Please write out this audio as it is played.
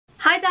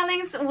Hi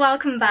darlings,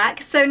 welcome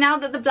back. So now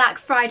that the Black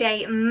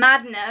Friday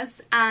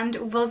madness,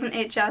 and wasn't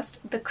it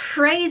just the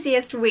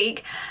craziest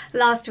week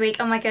last week,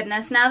 oh my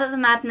goodness, now that the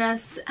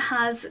madness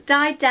has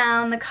died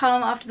down, the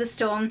calm after the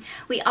storm,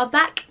 we are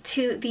back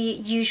to the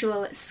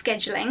usual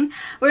scheduling.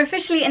 We're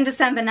officially in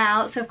December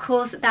now, so of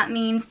course that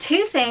means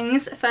two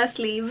things.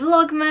 Firstly,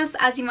 Vlogmas,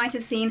 as you might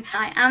have seen,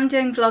 I am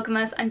doing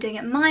Vlogmas. I'm doing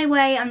it my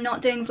way. I'm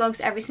not doing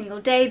vlogs every single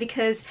day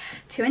because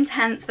too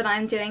intense, but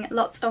I'm doing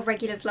lots of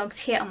regular vlogs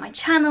here on my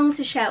channel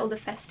to share all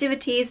the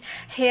festivities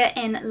here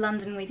in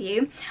London with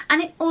you.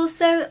 And it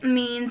also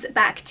means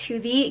back to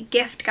the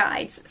gift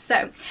guides.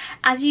 So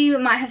as you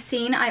might have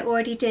seen, I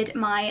already did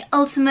my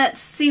ultimate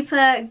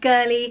super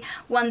girly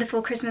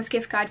wonderful Christmas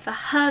gift guide for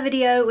her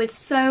video with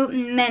so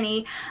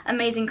many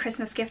amazing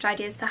Christmas gift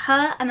ideas for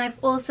her, and I've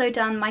also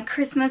done my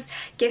Christmas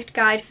gift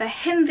guide for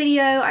him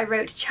video. I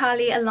wrote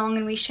Charlie along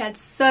and we shared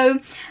so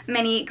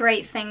many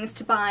great things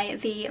to buy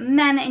the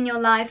men in your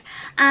life,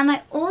 and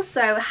I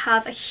also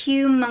have a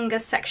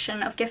humongous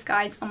section of gift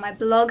guides on my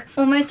blog.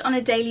 Almost on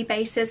a daily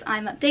basis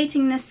I'm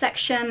updating this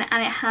section,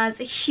 and it has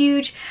a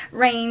huge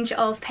range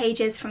of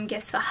pages from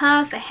gifts for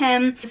her, for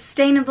him,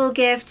 sustainable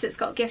gifts, it's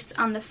got gifts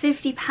under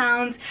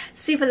 £50,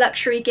 super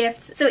luxury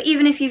gifts. So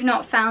even if you've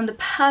not found the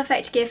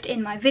perfect gift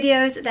in my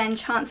videos, then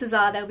chances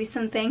are there'll be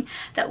something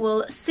that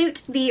will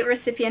suit the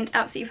recipient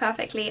absolutely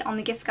perfectly on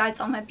the gift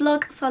guides on my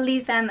blog, so I'll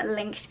leave them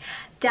linked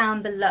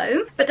down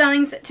below. But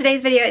darlings,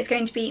 today's video is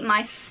going to be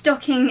my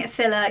stocking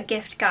filler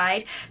gift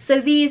guide. So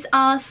these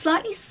are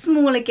slightly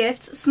smaller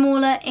gifts,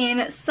 smaller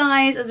in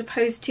size as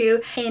opposed to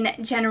in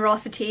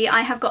generosity.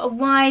 I have got a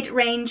wide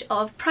range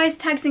of price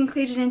tags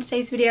included in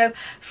today's video,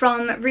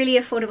 from really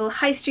affordable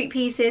high street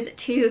pieces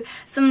to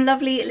some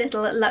lovely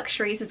little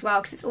luxuries as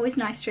well, because it's always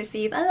nice to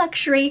receive a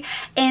luxury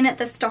in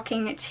the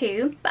stocking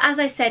too. But as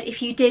I said,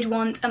 if you did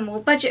want a more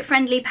budget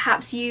friendly,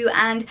 perhaps you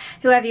and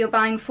whoever you're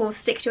buying for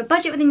stick to a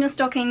budget within your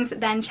stockings,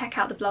 then check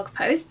out the blog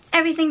posts.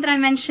 Everything that I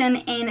mention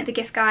in the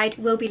gift guide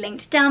will be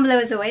linked down below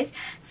as always.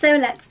 So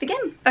let's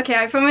begin. Okay,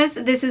 I promise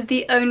this is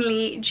the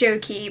only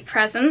jokey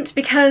present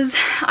because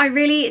I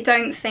really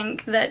don't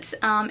think that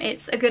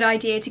it's a good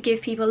idea to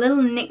give people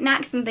little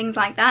knickknacks and things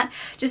like that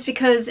just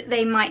because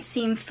they might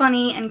seem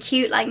funny and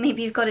cute, like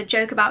maybe you've got a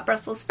joke about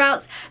Brussels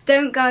sprouts.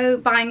 Don't go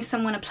buying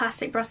someone a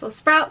plastic Brussels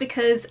sprout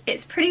because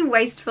it's pretty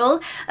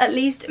wasteful. At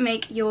least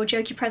make your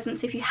jokey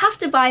presents, if you have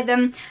to buy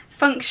them,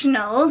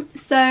 functional.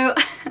 So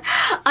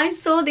I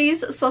saw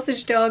these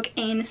sausage dog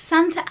in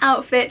Santa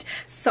outfit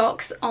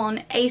socks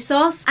on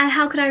ASOS, and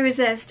how could I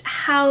resist?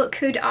 How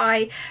could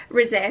I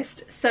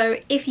resist? So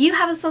if you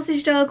have a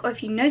sausage dog, or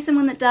if you know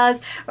someone that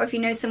does, or if you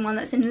know someone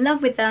that's in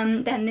love with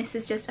them, then this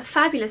is just a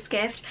fabulous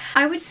gift.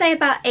 I would say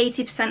about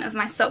 80% of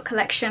my sock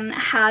collection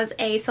has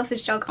a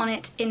sausage dog on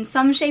it in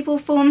some shape or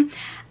form.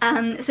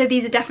 So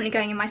these are definitely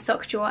going in my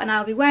sock drawer, and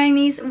I'll be wearing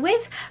these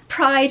with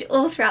pride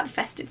all throughout the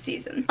festive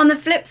season. On the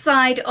flip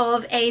side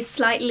of a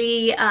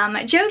slightly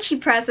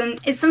jokey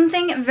present is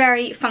something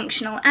very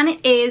functional, and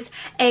it is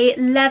a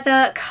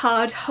leather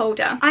card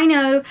holder. I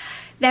know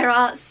there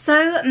are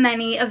so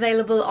many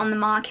available on the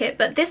market,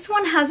 but this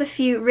one has a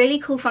few really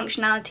cool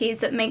functionalities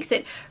that makes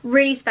it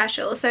really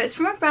special. So it's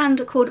from a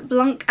brand called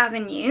Blanc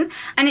Avenue,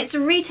 and it's a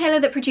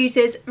retailer that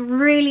produces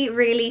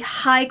really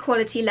high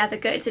quality leather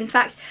goods. In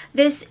fact,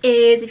 this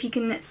is, if you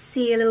can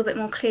see a little bit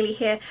more clearly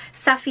here,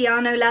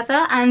 Saffiano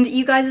leather, and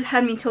you guys have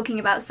heard me talking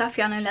about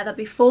Saffiano leather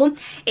before.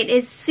 It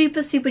is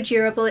super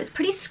durable. It's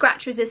pretty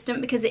scratch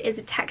resistant because it is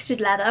a textured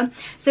leather,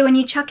 so when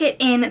you chuck it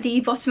in the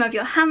bottom of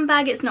your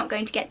handbag, it's not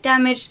going to get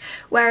damaged,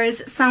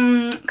 whereas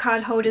some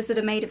card holders that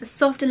are made of a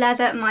softer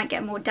leather might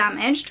get more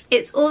damaged.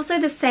 It's also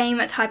the same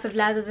type of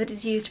leather that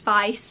is used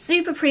by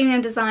super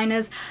premium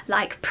designers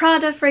like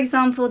Prada, for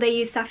example. They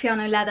use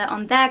Saffiano leather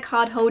on their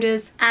card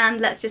holders, and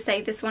let's just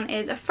say this one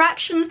is a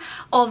fraction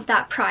of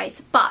that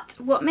price. But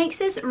what makes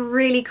this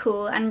really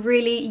cool and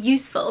really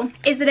useful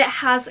is that it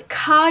has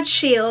card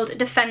shield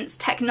defense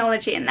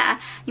technology in there.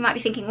 You might be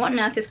thinking, what on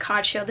earth is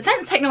card shield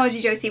defense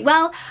technology, Josie?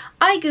 Well,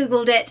 I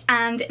googled it,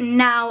 and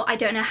now I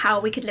don't know how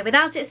we could live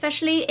without it,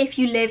 especially if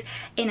you live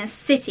in a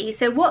city.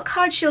 So what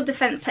card shield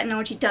defense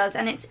technology does,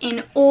 and it's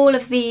in all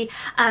of the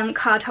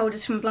card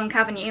holders from Blanc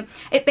Avenue,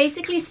 it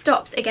basically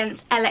stops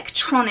against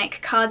electronic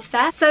card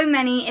theft. So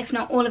many, if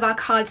not all of our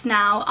cards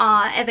now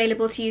are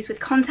available to use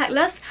with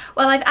contactless.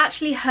 Well, I've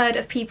actually heard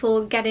of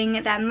people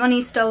getting their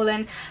money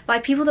stolen by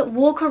people that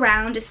walk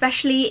around,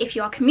 especially if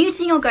you are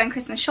commuting or going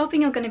Christmas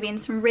shopping. You're going to be in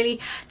some really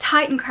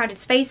tight and crowded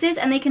spaces,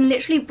 and they can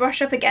literally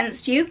brush up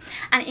against you,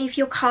 and if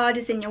your card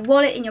is in your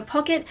wallet, in your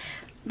pocket,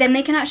 then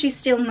they can actually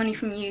steal money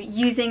from you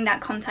using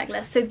that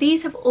contactless. So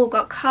these have all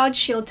got card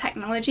shield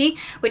technology,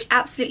 which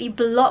absolutely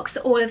blocks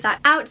all of that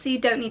out, so you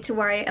don't need to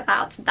worry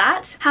about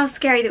that. How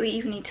scary that we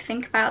even need to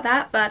think about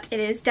that, but it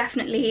is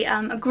definitely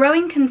a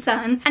growing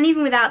concern, and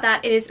even without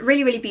that, it is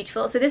really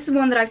beautiful. So this is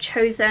one that I've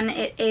chosen.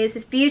 It is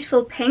this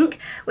beautiful pink,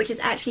 which is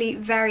actually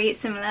very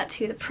similar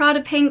to the Prada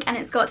pink, and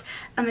it's got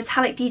a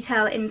metallic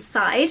detail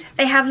inside.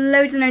 They have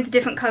loads and loads of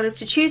different colours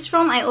to choose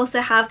from. I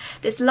also have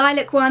this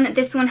lilac one.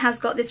 This one has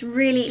got this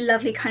really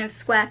lovely lovely kind of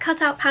square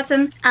cutout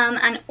pattern,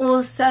 and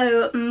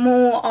also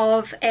more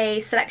of a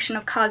selection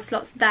of card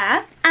slots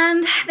there.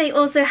 And they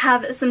also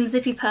have some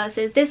zippy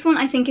purses. This one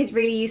I think is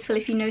really useful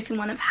if you know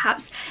someone that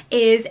perhaps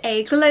is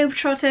a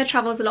globetrotter,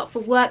 travels a lot for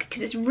work,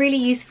 because it's really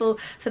useful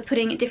for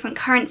putting different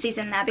currencies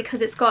in there,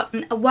 because it's got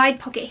a wide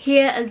pocket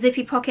here, a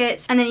zippy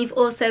pocket, and then you've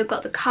also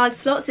got the card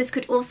slots. This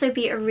could also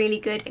be a really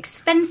good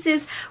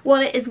expenses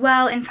wallet as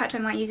well. In fact, I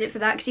might use it for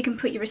that because you can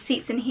put your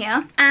receipts in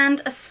here.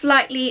 And a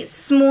slightly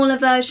smaller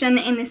version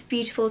in this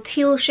beautiful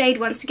teal shade.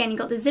 Once again, you've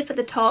got the zip at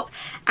the top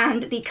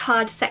and the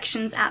card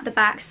sections at the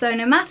back. So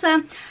no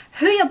matter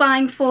who you're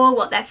buying for,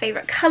 what their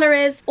favorite color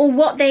is, or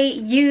what they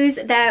use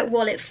their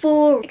wallet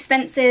for,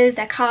 expenses,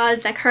 their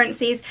cards, their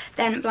currencies,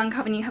 then Blanc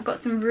Avenue have got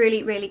some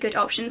really, really good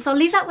options. So I'll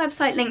leave that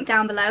website link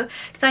down below,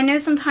 because I know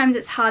sometimes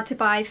it's hard to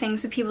buy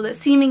things for people that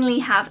seemingly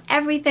have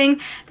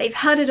everything. They've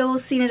heard it all,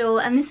 seen it all,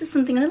 and this is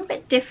something a little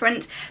bit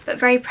different, but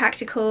very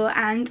practical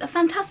and a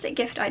fantastic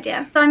gift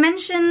idea. So I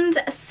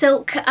mentioned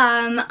silk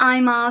eye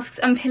masks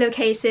and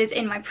pillowcases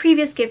in my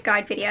previous gift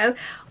guide video,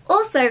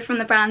 also from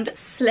the brand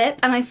Slip,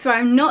 and I swear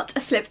I'm not a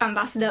Slip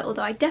ambassador,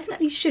 although I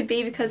definitely should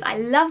be because I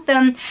love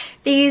them.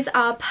 These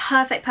are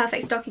perfect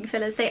stocking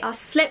fillers. They are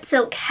Slip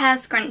silk hair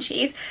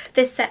scrunchies.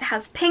 This set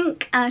has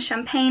pink,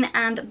 champagne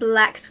and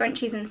black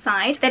scrunchies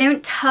inside. They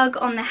don't tug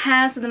on the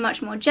hair, so they're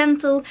much more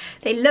gentle.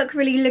 They look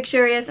really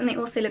luxurious, and they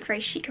also look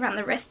very chic around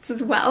the wrists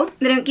as well.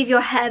 They don't give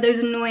your hair those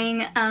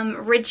annoying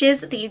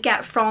ridges that you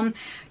get from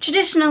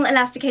traditional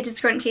elasticated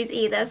scrunchies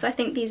either, so I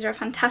think these are a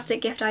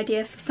fantastic gift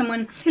idea for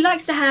someone who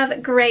likes to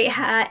have great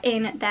hair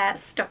in their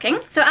stocking.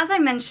 So as I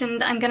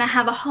mentioned, I'm going to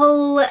have a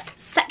whole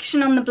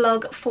section on the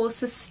blog for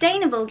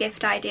sustainable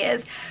gift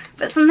ideas,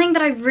 but something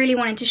that I really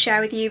wanted to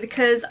share with you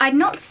because I'd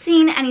not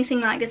seen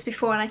anything like this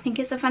before, and I think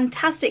it's a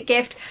fantastic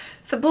gift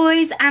for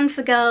boys and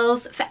for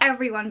girls, for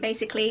everyone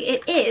basically.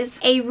 It is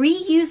a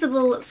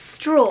reusable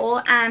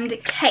straw and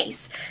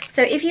case.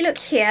 So if you look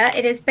here,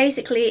 it is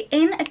basically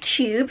in a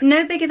tube,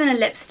 no bigger than a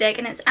lipstick,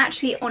 and it's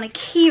actually on a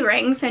key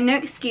ring, so no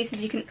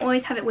excuses, you can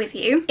always have it with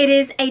you. It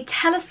is a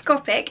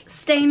telescopic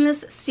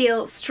stainless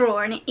steel straw,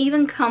 and it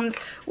even comes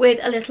with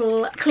a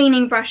little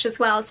cleaning brush as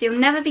well, so you'll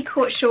never be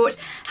caught short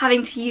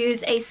having to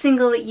use a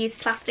single-use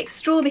plastic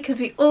straw, because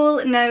we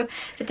all know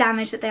the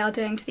damage that they are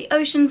doing to the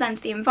oceans and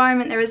to the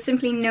environment. There is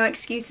simply no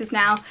excuses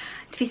now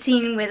to be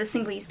seen with a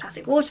single-use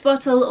plastic water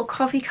bottle or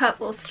coffee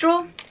cup or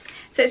straw.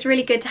 So it's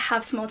really good to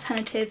have some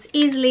alternatives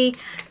easily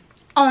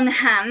on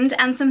hand,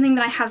 and something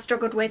that I have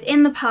struggled with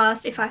in the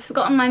past if I've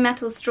forgotten my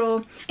metal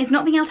straw is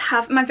not being able to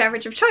have my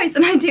beverage of choice,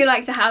 and I do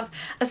like to have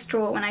a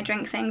straw when I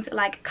drink things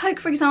like Coke,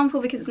 for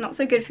example, because it's not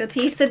so good for your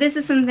teeth. So this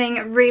is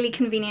something really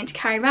convenient to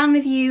carry around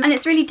with you, and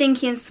it's really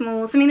dinky and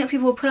small, something that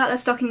people will pull out their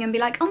stocking and be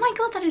like, oh my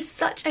god, that is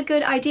such a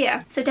good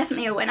idea. So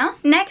definitely a winner.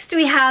 Next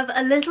we have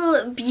a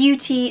little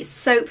beauty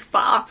soap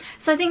bar.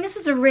 So I think this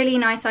is a really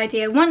nice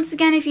idea. Once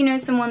again, if you know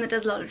someone that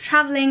does a lot of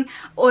traveling,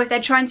 or if they're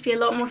trying to be a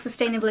lot more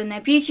sustainable in their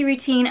beauty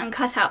routine and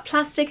cut out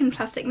plastic and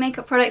plastic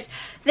makeup products,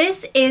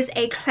 this is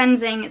a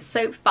cleansing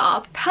soap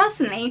bar.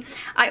 Personally,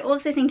 I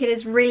also think it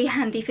is really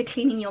handy for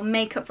cleaning your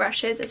makeup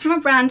brushes. It's from a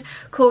brand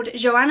called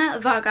Joanna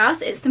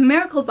Vargas. It's the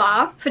Miracle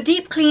Bar for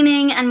deep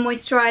cleaning and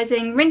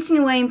moisturizing, rinsing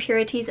away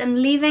impurities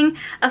and leaving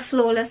a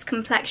flawless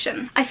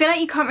complexion. I feel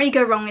like you can't really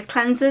go wrong with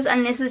cleansers,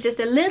 and this is just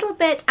a little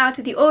bit out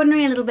of the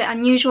ordinary, a little bit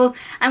unusual,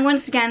 and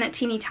once again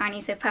teeny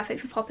tiny, so perfect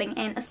for popping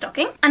in a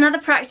stocking. Another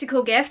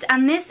practical gift,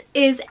 and this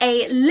is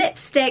a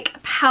lipstick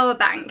power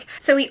bank.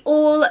 So we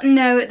all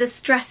know the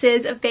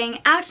stresses of being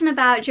out and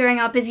about during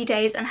our busy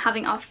days and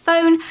having our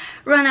phone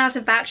run out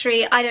of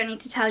battery. I don't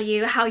need to tell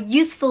you how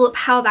useful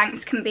power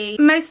banks can be.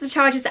 Most of the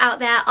chargers out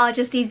there are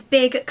just these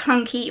big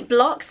clunky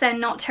blocks. They're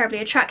not terribly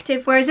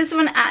attractive, whereas this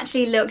one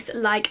actually looks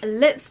like a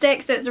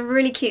lipstick, so it's a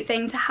really cute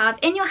thing to have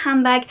in your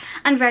handbag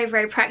and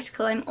very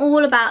practical. I'm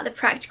all about the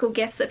practical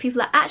gifts that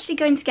people are actually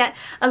going to get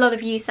a lot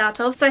of use out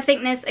of, so I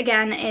think this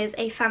again is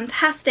a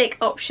fantastic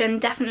option.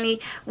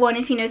 Definitely one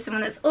if you know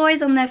someone that's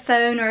always on their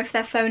phone, or if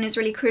their phone is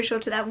really crucial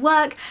to their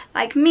work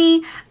like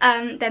me,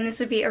 then this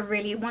would be a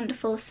really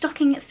wonderful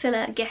stocking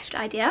filler gift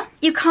idea.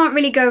 You can't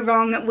really go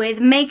wrong with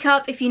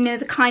makeup if you know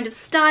the kind of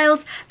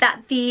styles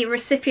that the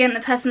recipient, the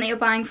person that you're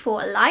buying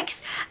for,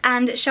 likes,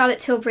 and Charlotte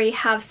Tilbury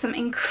have some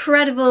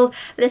incredible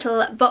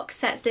little box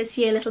sets this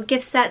year, little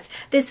gift sets.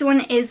 This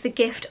one is the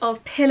gift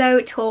of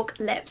Pillow Talk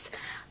lips.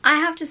 I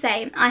have to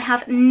say, I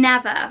have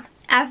never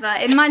ever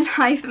in my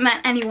life met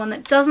anyone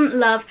that doesn't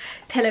love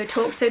Pillow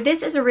Talk, so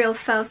this is a real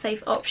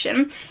fail-safe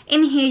option.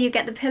 In here you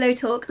get the Pillow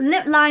Talk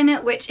lip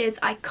liner, which is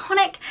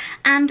iconic,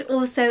 and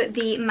also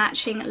the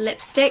matching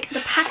lipstick.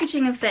 The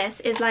packaging of this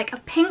is like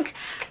a pink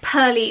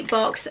pearly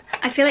box.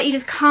 I feel like you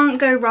just can't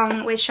go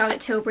wrong with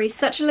Charlotte Tilbury,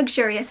 such a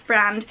luxurious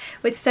brand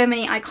with so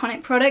many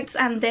iconic products,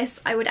 and this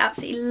I would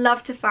absolutely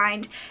love to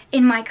find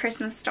in my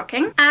Christmas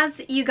stocking.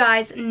 As you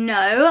guys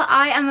know,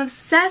 I am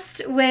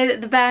obsessed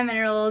with the Bare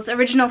Minerals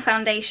Original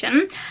Foundation.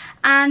 edition.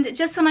 And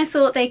just when I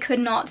thought they could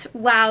not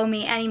wow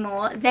me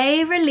anymore,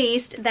 they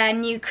released their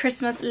new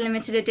Christmas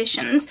limited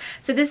editions.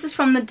 So this is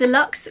from the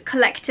Deluxe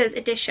Collector's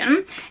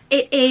Edition.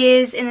 It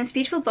is in this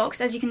beautiful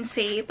box, as you can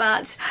see,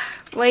 but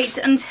wait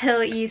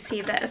until you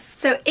see this.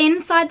 So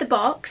inside the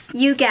box,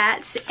 you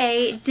get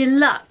a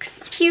deluxe,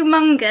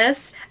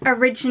 humongous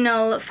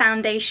original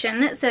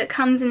foundation. So it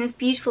comes in this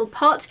beautiful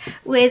pot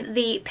with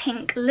the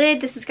pink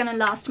lid. This is going to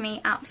last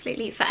me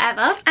absolutely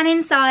forever. And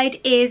inside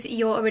is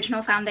your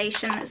original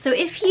foundation. So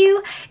if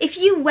you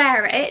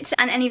wear it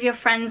and any of your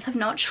friends have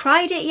not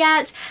tried it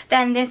yet,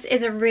 then this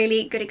is a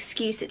really good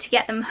excuse to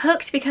get them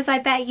hooked, because I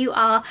bet you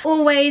are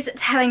always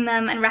telling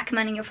them and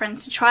recommending your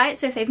friends to try it.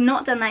 So if they've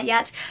not done that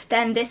yet,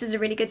 then this is a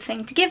really good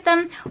thing to give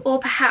them. Or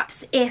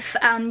perhaps if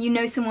you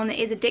know someone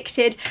that is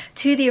addicted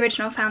to the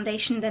original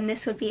foundation, then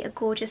this would be a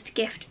gorgeous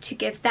gift to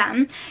give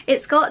them.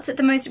 It's got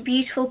the most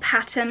beautiful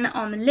pattern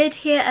on the lid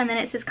here, and then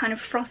it's this kind of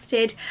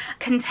frosted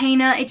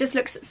container. It just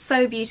looks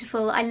so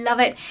beautiful. I love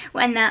it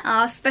when there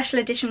are special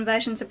edition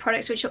versions of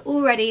products which are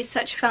already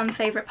such fun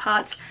favourite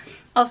parts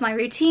of my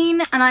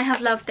routine, and I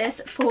have loved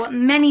this for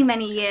many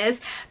years.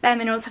 Bare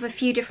Minerals have a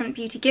few different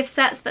beauty gift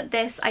sets, but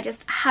this I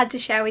just had to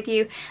share with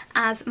you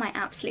as my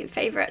absolute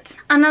favourite.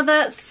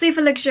 Another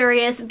super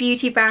luxurious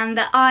beauty brand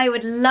that I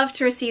would love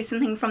to receive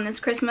something from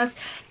this Christmas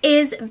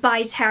is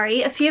By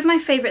Terry. A few of my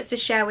favourites to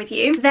share with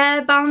you.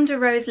 Their Balm de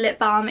Rose lip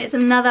balm is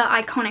another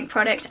iconic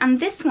product, and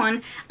this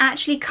one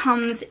actually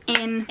comes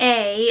in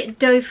a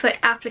doe foot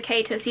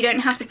applicator, so you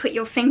don't have to put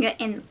your finger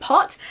in the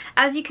pot.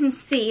 As you can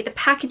see, the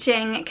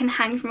packaging can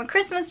hang from a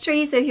Christmas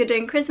tree, so if you're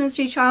doing Christmas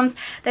tree charms,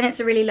 then it's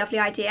a really lovely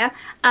idea.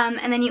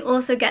 And then you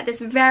also get this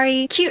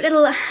very cute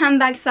little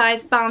handbag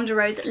size Balm de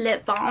Rose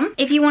lip balm.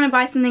 If you want to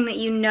buy something that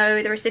you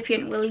know the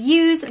recipient will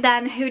use,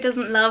 then who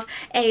doesn't love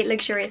a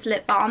luxurious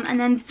lip balm? And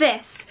then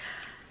this,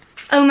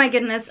 oh my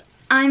goodness,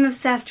 I'm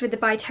obsessed with the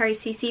By Terry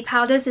CC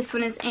powders. This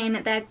one is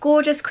in their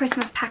gorgeous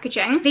Christmas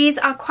packaging. These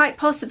are quite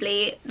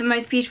possibly the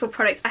most beautiful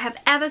products I have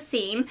ever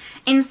seen.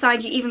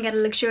 Inside you even get a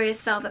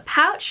luxurious velvet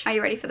pouch. Are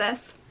you ready for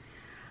this?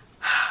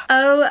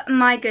 Oh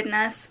my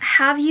goodness,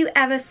 have you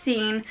ever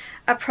seen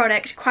a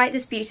product quite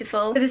this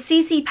beautiful? The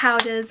CC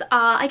powders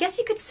are, I guess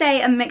you could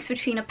say, a mix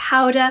between a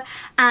powder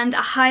and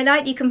a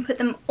highlight. You can put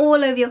them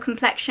all over your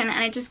complexion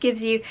and it just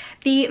gives you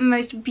the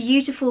most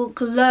beautiful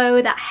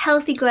glow, that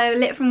healthy glow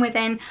lit from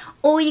within,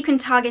 or you can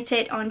target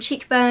it on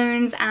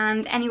cheekbones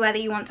and anywhere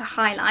that you want to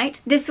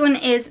highlight. This one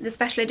is the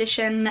special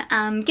edition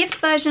gift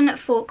version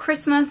for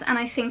Christmas, and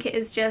I think it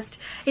is just,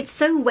 it's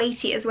so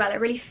weighty as well.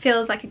 It really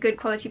feels like a good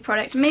quality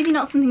product. Maybe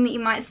not something that you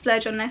might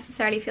splurge on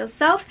necessarily for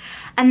yourself,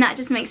 and that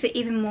just makes it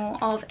even more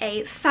of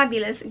a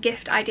fabulous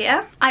gift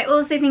idea. I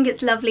also think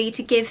it's lovely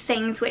to give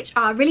things which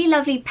are really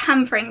lovely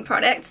pampering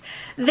products.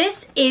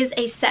 This is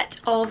a set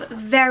of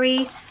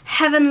very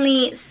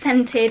heavenly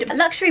scented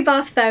luxury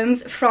bath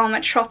foams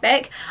from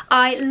Tropic.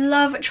 I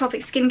love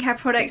Tropic skincare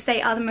products.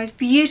 They are the most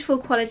beautiful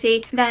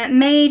quality. They're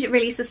made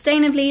really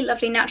sustainably,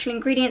 lovely natural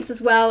ingredients as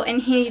well.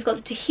 And here you've got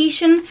the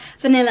Tahitian,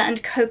 vanilla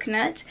and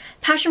coconut,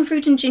 passion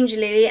fruit and ginger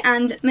lily,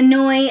 and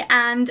Manoi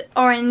and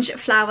orange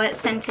flower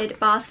scented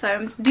bath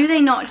foams. Do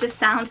they not just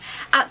sound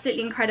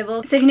absolutely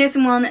incredible? So if you know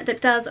someone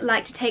that does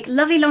like to take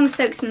lovely long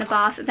soaks in the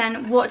bath,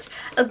 then what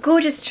a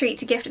gorgeous treat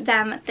to gift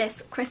them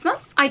this Christmas.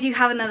 I do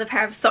have another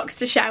pair of socks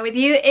to share with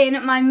you.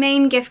 In my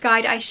main gift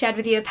guide, I shared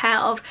with you a pair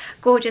of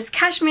gorgeous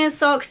cashmere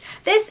socks.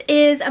 This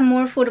is a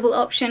more affordable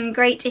option,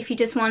 great if you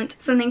just want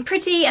something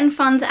pretty and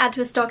fun to add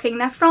to a stocking.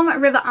 They're from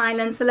River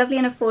Island, so lovely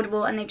and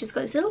affordable, and they've just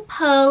got this little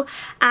pearl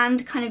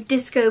and kind of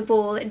disco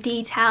ball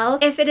detail.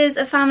 If it is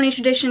a family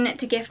tradition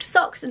to gift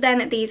socks,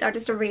 then these are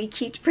just a really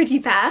cute, pretty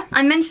pair.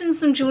 I mentioned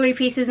some jewellery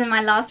pieces in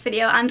my last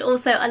video, and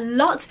also a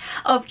lot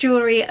of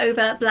jewellery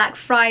over Black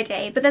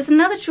Friday, but there's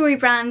another jewellery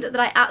brand that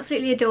I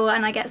absolutely adore,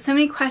 and I get so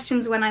many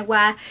questions when I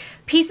wear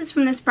pieces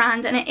from this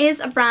brand, and it is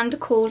a brand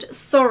called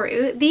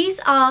Soru. These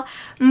are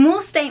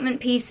more statement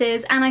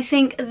pieces, and I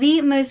think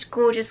the most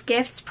gorgeous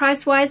gifts.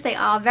 Price wise, they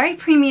are very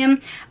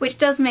premium, which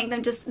does make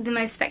them just the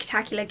most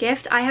spectacular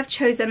gift. I have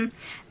chosen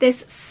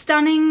this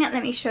stunning,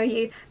 let me show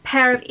you,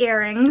 pair of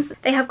earrings.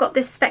 They have got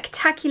this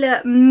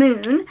spectacular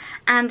moon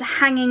and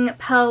hanging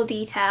pearl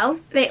detail.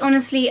 They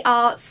honestly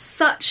are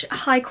such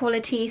high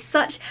quality,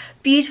 such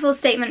beautiful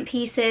statement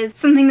pieces,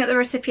 something that the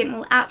recipient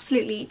will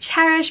absolutely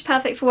cherish,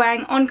 perfect for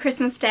wearing on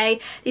Christmas Day.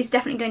 These are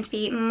definitely going to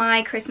be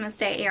my Christmas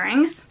Day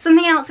earrings.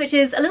 Something else which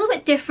is a little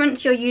bit different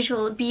to your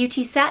usual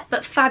beauty set,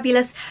 but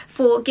fabulous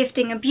for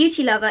gifting a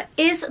beauty lover,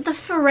 is the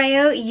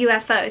Foreo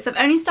UFO. So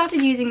I've only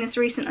started using this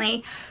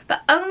recently,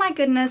 but oh my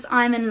goodness,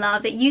 I'm in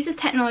love. It uses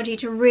technology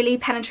to really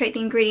penetrate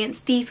the ingredients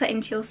deeper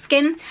into your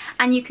skin,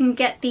 and you can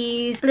get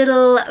these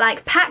little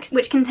like packs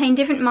which contain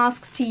different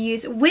masks to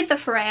use with the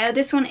Foreo.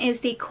 This one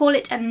is the Call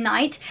It a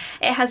Night.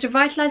 It has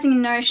revitalizing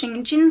and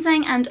nourishing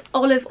ginseng and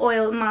olive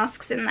oil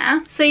masks in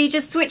there. So you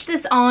just switch switch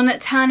this on,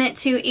 turn it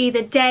to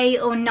either day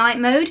or night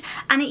mode,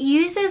 and it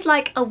uses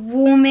like a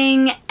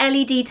warming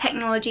LED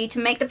technology to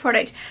make the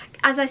product,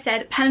 as I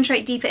said,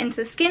 penetrate deeper into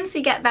the skin so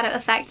you get better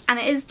effects, and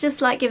it is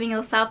just like giving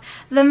yourself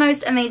the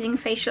most amazing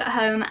facial at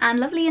home, and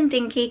lovely and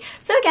dinky.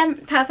 So again,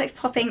 perfect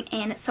popping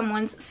in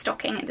someone's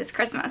stocking this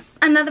Christmas.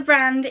 Another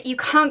brand you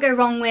can't go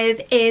wrong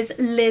with is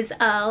Liz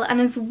Earle, and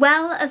as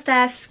well as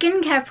their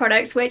skincare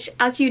products, which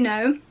as you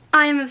know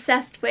I am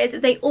obsessed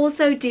with, they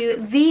also do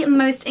the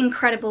most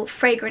incredible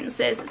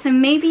fragrances. So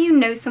maybe you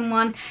know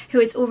someone who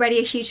is already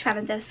a huge fan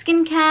of their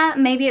skincare,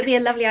 maybe it'd be a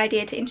lovely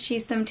idea to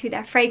introduce them to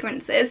their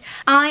fragrances.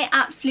 I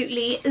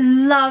absolutely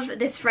love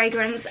this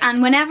fragrance,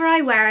 and whenever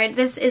I wear it,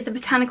 this is the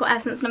Botanical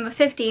Essence number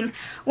 15,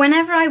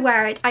 whenever I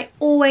wear it I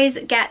always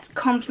get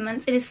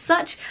compliments. It is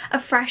such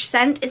a fresh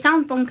scent. It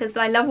sounds bonkers,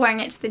 but I love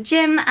wearing it to the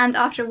gym and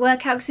after a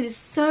workout because it is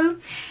so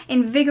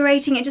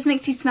invigorating. It just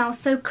makes you smell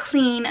so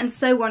clean and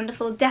so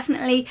wonderful.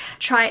 Definitely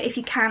try it if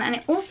you can, and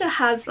it also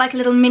has like a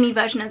little mini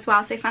version as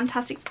well, so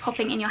fantastic for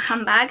popping in your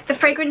handbag. The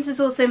fragrance is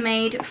also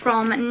made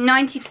from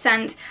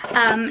 90%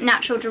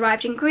 natural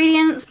derived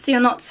ingredients, so you're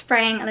not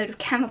spraying a load of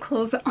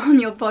chemicals on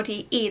your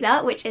body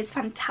either, which is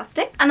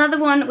fantastic. Another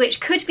one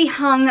which could be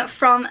hung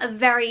from a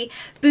very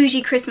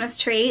bougie Christmas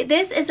tree,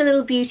 this is a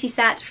little beauty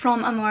set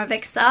from Amora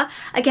Vixa,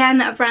 again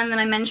a brand that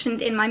I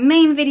mentioned in my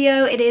main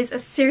video. It is a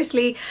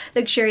seriously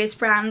luxurious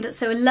brand,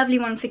 so a lovely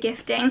one for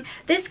gifting.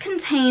 This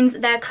contains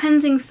their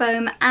cleansing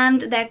foam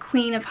and their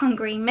Queen of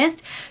Hungary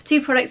mist,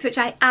 two products which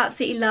I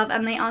absolutely love,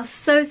 and they are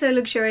so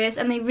luxurious,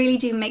 and they really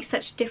do make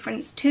such a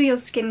difference to your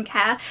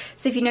skincare.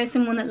 So if you know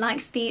someone that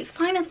likes the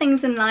finer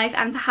things in life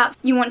and perhaps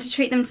you want to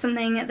treat them to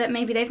something that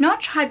maybe they've not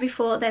tried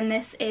before, then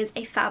this is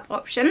a fab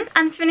option.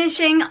 And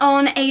finishing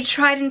on a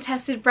tried and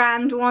tested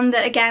brand, one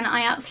that again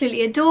I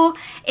absolutely adore,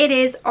 it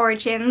is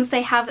Origins.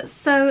 They have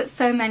so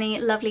many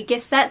lovely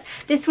gift sets.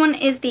 This one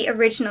is the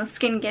original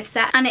skin gift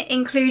set, and it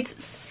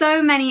includes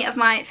so many of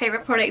my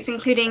favourite products,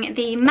 including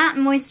the matte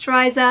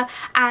moisturiser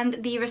and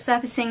the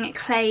resurfacing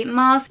clay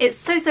mask. It's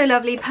so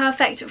lovely,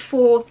 perfect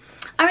for,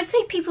 I would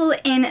say, people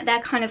in their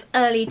kind of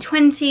early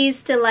 20s,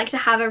 still like to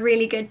have a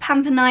really good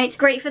pamper night.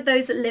 Great for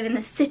those that live in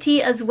the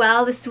city as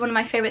well. This is one of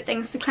my favourite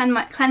things to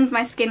cleanse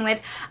my skin with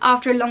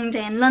after a long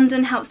day in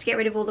London. Helps to get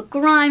rid of all the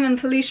grime and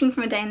pollution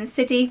from a day in the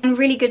city. And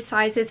really good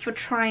sizes for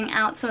trying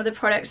out some of the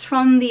products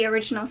from the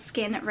original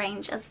skin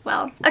range as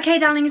well. Okay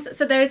darlings,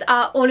 so those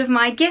are all of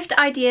my gift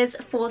ideas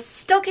for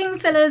stocking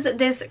fillers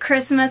this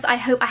Christmas. I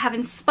hope I have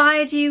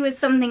inspired you with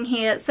something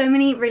here. So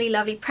many really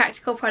lovely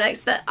practical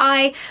products that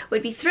I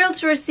would be thrilled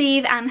to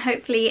receive, and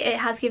hopefully it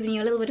has given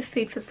you a little bit of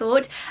food for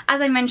thought. As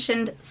I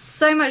mentioned,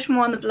 so much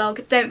more on the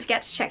blog. Don't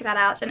forget to check that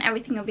out, and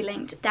everything will be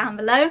linked down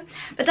below.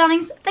 But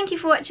darlings, thank you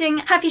for watching.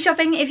 Happy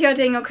shopping if you're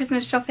doing your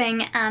Christmas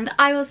shopping, and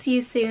I will see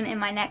you soon in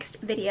my next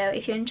video.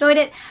 If you enjoyed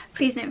it,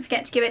 please don't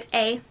forget to give it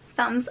a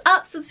thumbs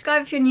up,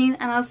 subscribe if you're new,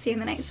 and I'll see you in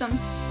the next one.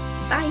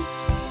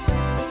 Bye!